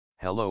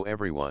Hello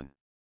everyone.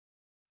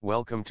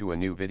 Welcome to a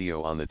new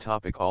video on the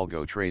topic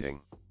Algo trading.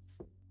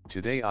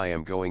 Today I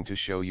am going to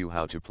show you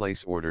how to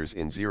place orders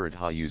in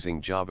ZERODHA using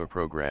Java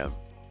program.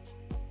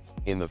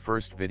 In the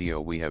first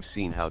video we have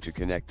seen how to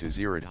connect to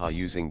ZERODHA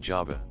using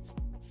Java.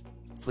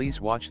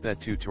 Please watch that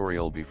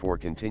tutorial before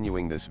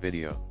continuing this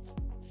video.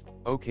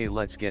 Okay,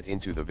 let's get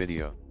into the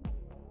video.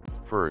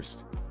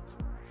 First,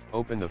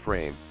 open the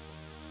frame.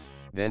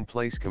 Then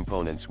place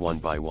components one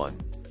by one.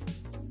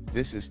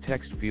 This is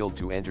text field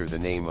to enter the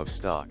name of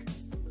stock.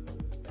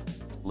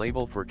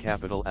 Label for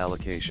capital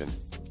allocation.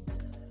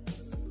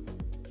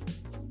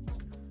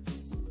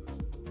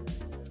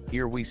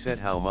 Here we set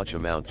how much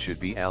amount should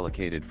be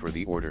allocated for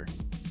the order.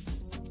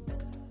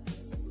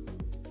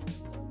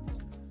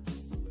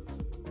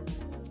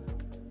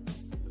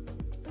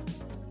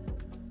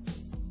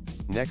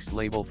 Next,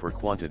 label for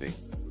quantity.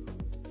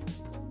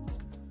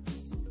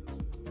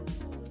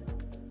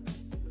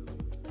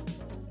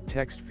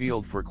 Text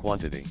field for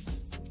quantity.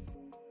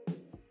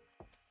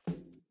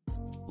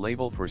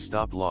 Label for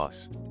stop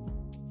loss.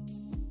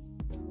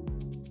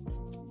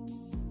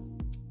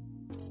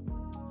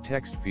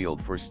 Text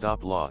field for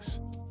stop loss.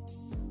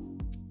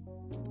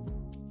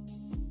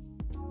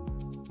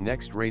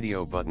 Next,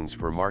 radio buttons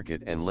for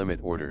market and limit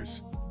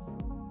orders.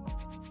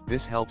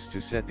 This helps to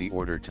set the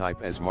order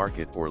type as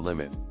market or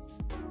limit.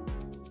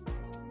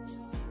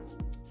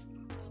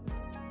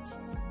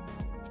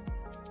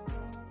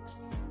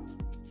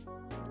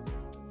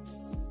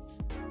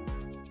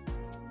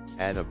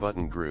 Add a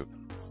button group.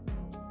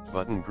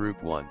 Button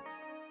group 1.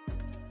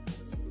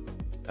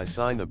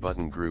 Assign the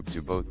button group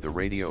to both the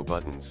radio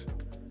buttons.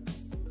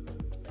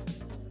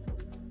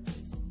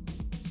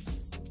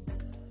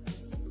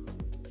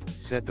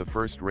 Set the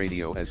first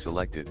radio as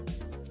selected.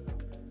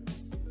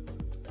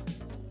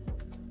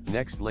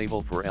 Next,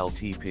 label for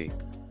LTP.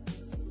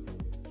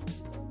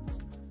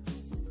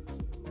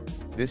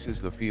 This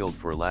is the field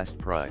for last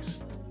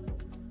price.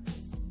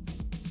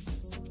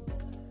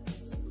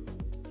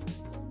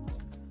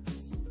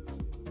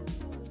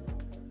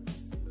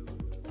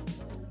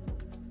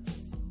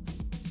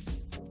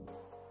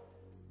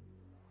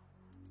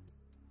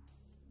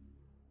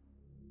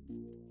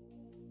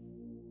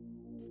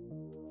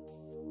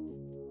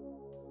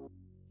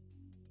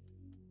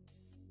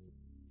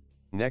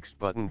 Next,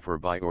 button for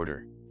buy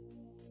order.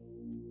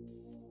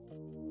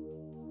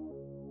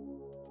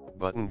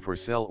 Button for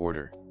sell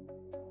order.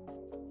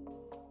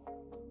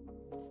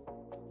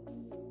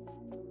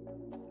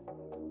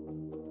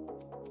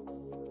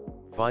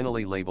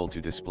 Finally, label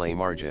to display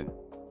margin.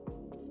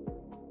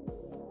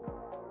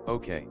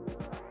 Okay.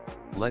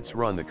 Let's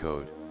run the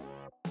code.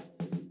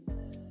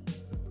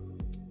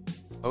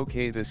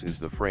 Okay, this is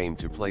the frame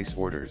to place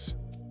orders.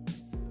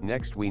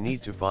 Next, we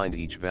need to find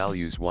each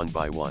values one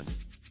by one.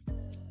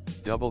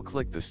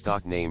 Double-click the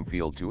stock name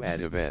field to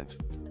add event.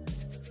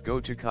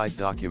 Go to Kite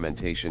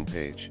documentation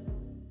page.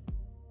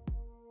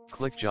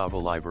 Click Java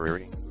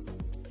library.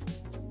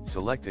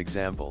 Select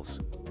examples.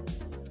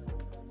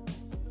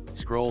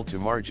 Scroll to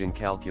margin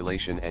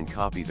calculation and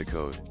copy the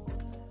code.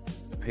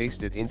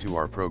 Paste it into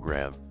our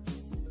program.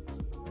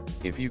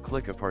 If you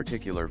click a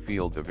particular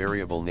field, the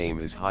variable name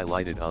is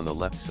highlighted on the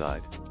left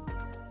side.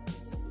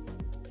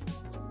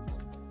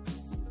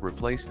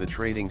 Replace the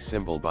trading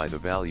symbol by the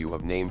value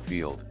of name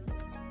field.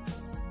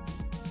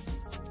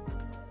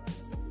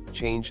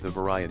 Change the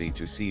variety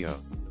to CO.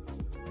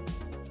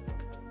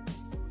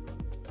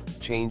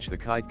 Change the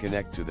kite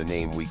connect to the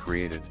name we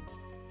created.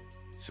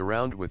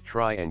 Surround with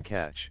try and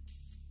catch.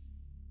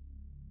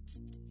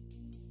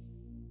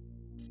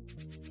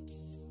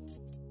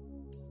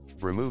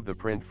 Remove the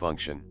print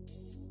function.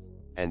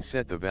 And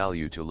set the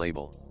value to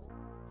label.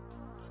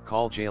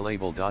 Call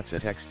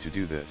jlabel.setEx to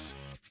do this.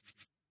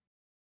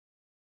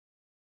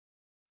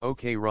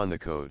 Okay, run the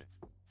code.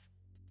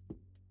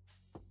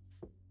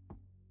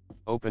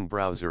 Open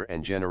browser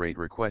and generate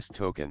request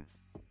token.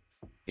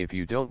 If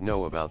you don't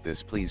know about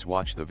this, please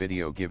watch the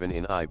video given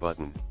in I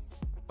button.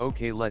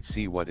 Okay, let's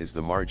see what is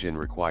the margin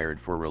required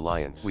for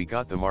Reliance. We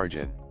got the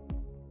margin.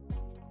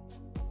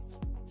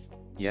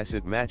 Yes,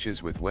 it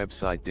matches with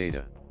website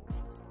data.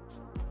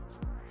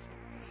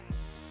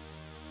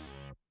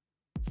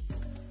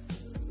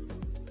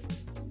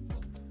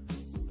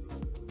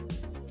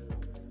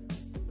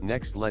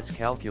 Next, let's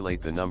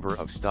calculate the number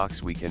of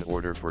stocks we can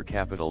order for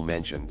capital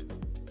mentioned.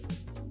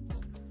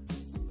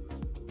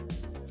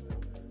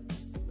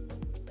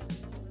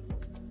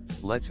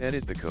 Let's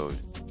edit the code.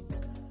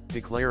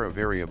 Declare a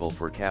variable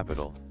for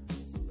capital.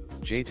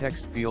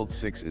 JText field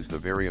 6 is the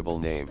variable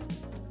name.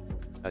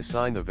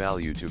 Assign the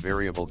value to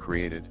variable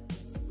created.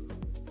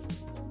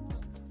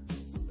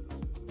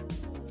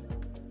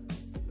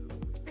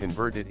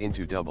 Convert it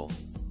into double.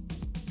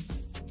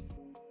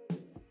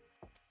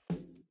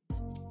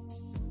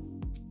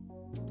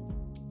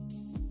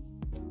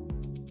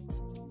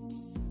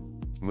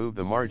 Move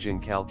the margin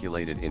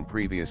calculated in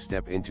previous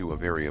step into a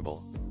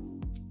variable.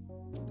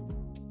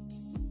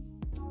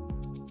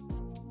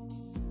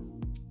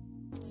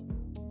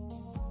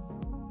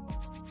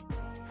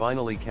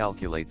 Finally,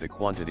 calculate the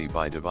quantity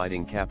by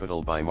dividing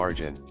capital by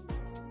margin.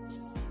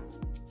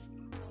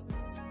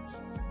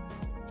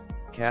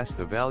 Cast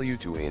the value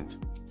to int.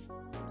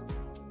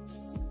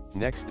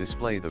 Next,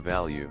 display the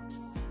value.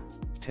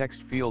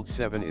 Text field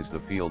 7 is the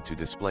field to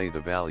display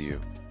the value.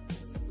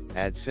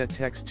 Add set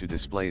text to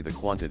display the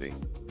quantity.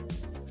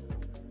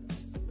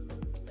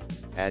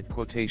 Add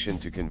quotation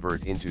to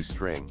convert into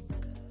string.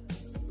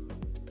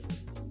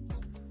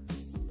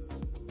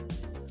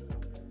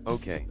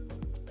 OK.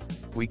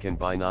 We can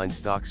buy 9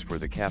 stocks for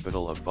the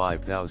capital of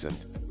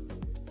 5,000.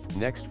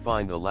 Next,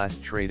 find the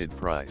last traded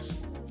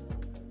price.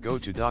 Go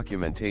to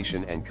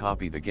documentation and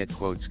copy the get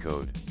quotes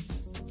code.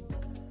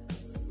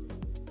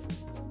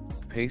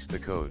 Paste the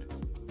code.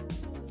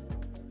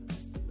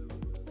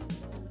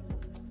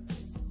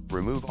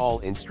 Remove all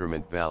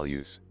instrument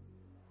values.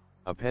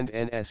 Append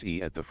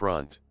NSE at the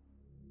front.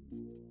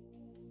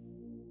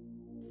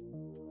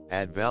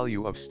 Add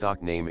value of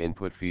stock name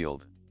input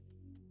field.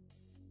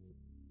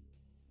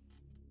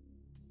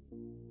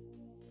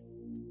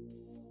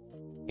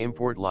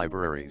 Import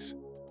libraries.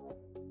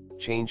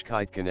 Change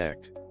kite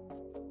connect.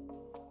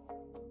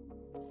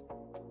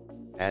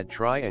 Add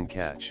try and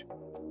catch.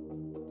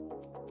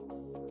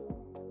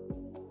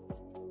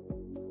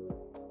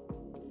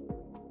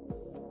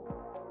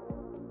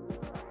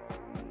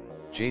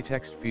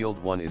 JText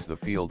field 1 is the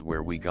field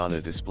where we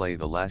gonna display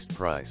the last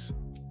price.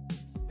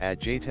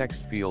 Add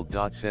JText field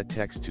 .set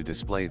text to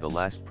display the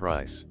last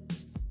price.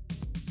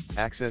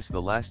 Access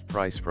the last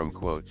price from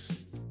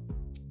quotes.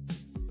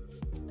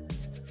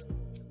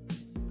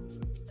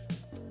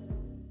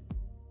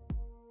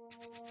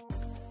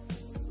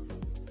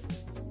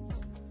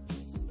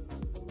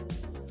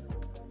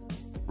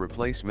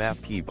 Replace map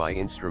key by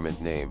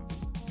instrument name.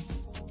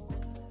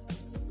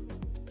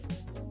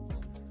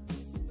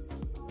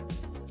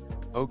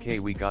 OK,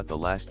 we got the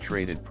last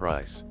traded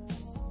price.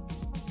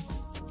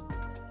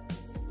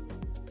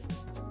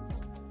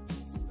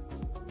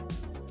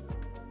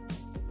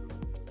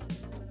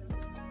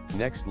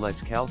 Next,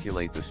 let's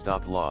calculate the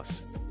stop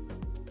loss.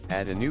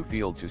 Add a new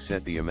field to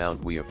set the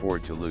amount we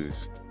afford to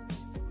lose,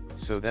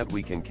 so that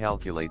we can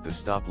calculate the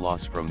stop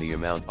loss from the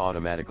amount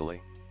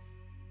automatically.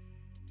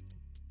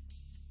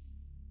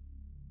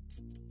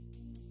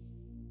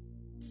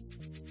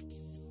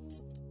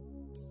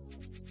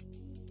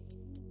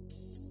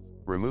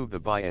 Remove the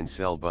buy and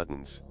sell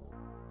buttons.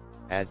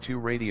 Add 2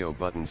 radio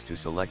buttons to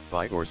select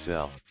buy or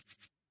sell.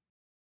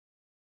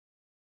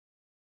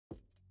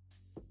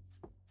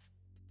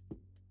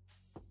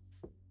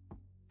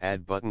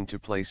 Add button to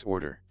place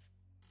order.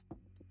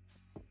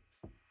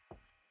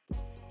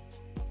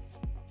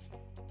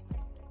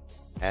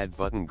 Add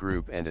button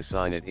group and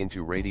assign it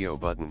into radio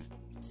button.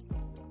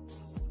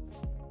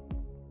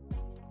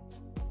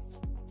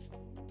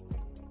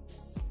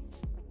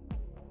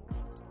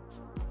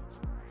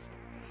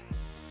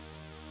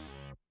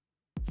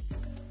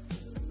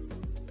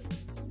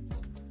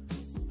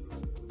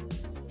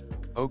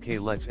 OK,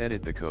 let's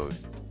edit the code.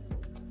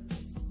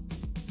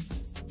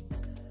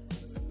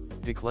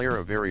 Declare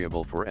a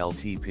variable for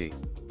LTP.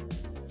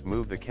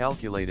 Move the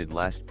calculated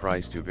last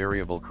price to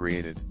variable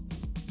created.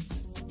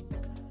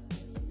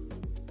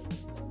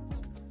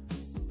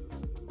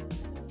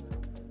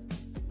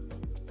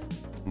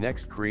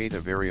 Next, create a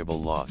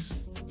variable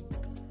loss.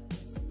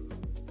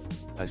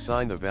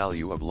 Assign the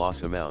value of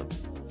loss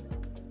amount.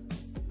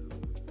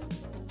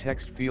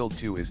 Text field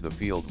 2 is the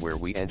field where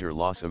we enter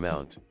loss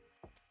amount.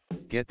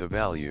 Get the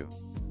value.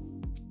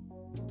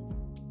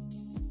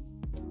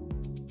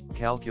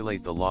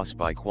 Calculate the loss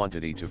by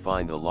quantity to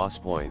find the loss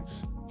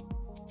points.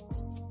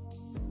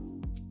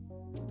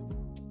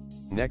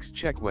 Next,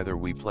 check whether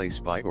we place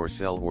buy or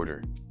sell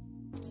order.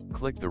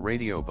 Click the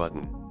radio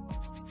button.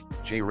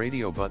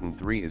 JRadio button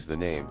 3 is the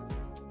name.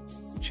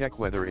 Check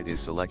whether it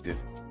is selected.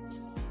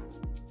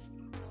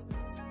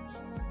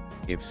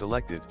 If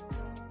selected,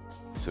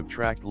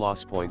 subtract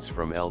loss points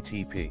from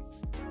LTP.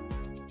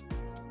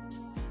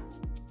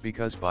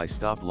 Because buy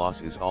stop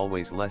loss is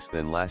always less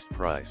than last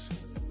price.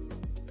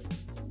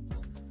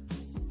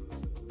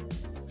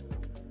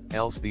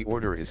 Else the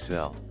order is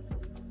sell.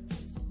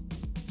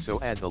 So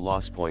add the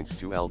loss points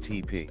to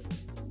LTP.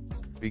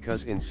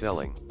 Because in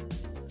selling,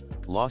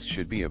 loss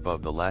should be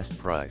above the last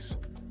price.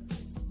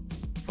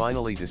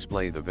 Finally,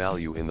 display the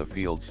value in the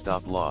field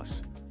stop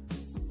loss.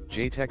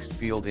 JText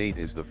field 8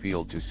 is the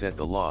field to set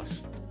the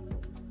loss.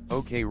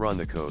 OK, run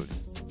the code.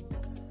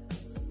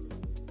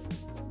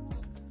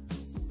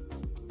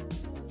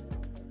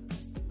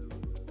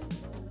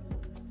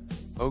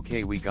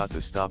 OK, we got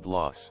the stop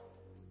loss.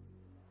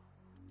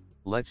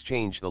 Let's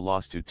change the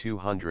loss to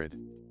 200.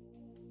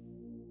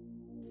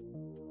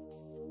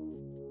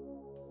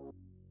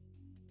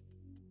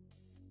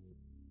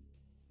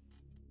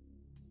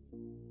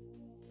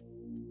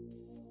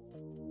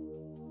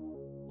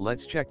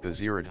 Let's check the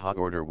ZERODHA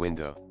order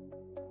window.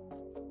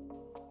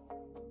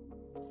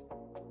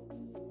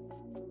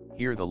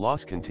 Here the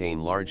loss contain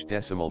large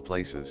decimal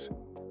places.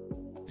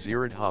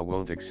 ZERODHA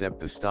won't accept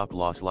the stop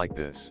loss like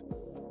this.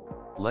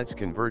 Let's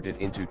convert it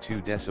into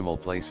 2 decimal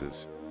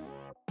places.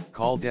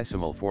 Call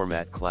decimal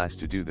format class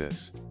to do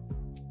this.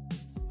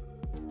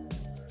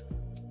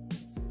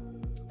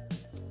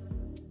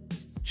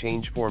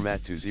 Change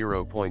format to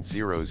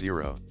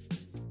 0.00.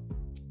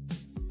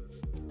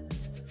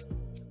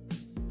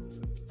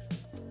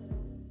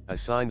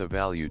 Assign the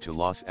value to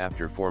loss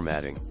after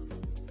formatting.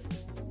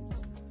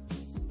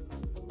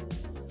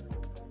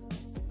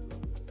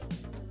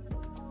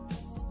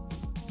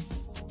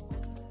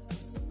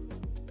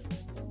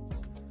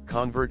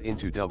 Convert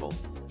into double.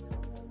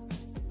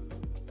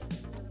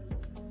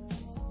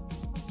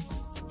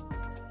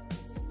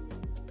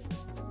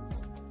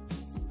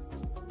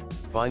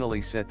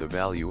 Finally, set the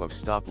value of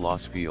stop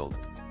loss field.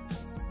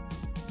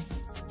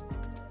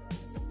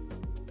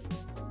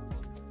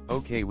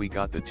 Okay, we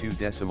got the 2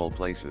 decimal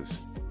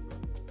places.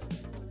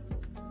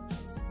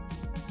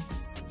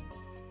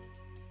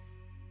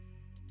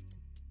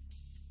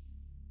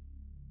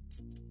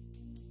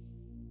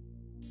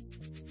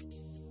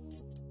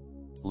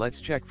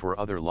 Let's check for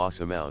other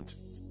loss amount.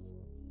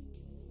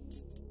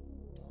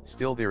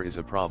 Still there is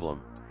a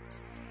problem.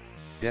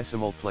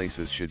 Decimal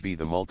places should be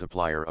the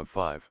multiplier of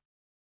 5.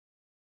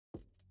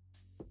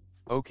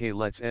 Okay,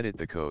 let's edit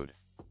the code.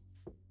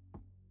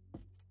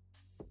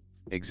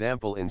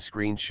 Example in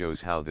screen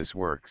shows how this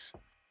works.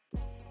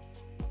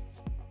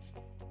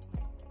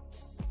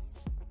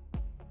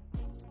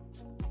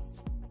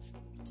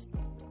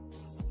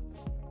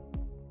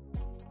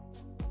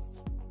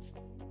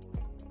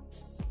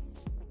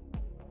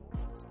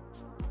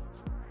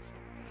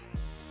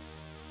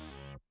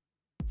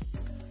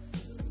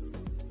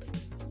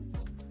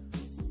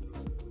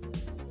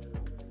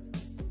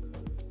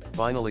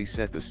 Finally,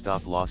 set the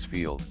stop loss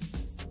field.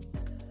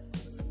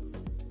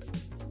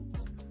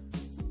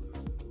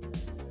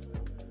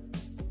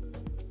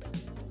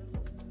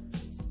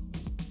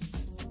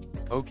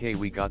 Okay,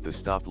 we got the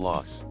stop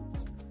loss.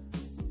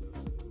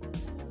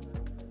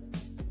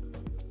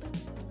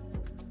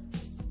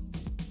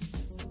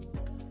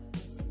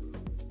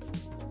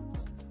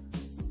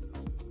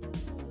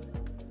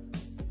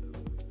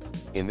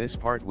 In this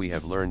part we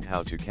have learned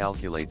how to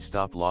calculate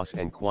stop loss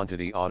and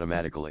quantity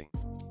automatically.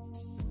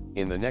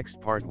 In the next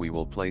part we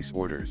will place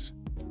orders.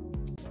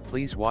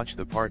 Please watch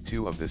the part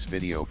 2 of this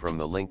video from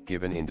the link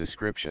given in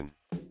description.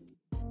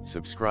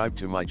 Subscribe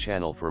to my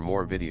channel for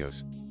more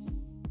videos.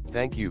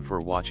 Thank you for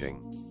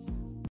watching.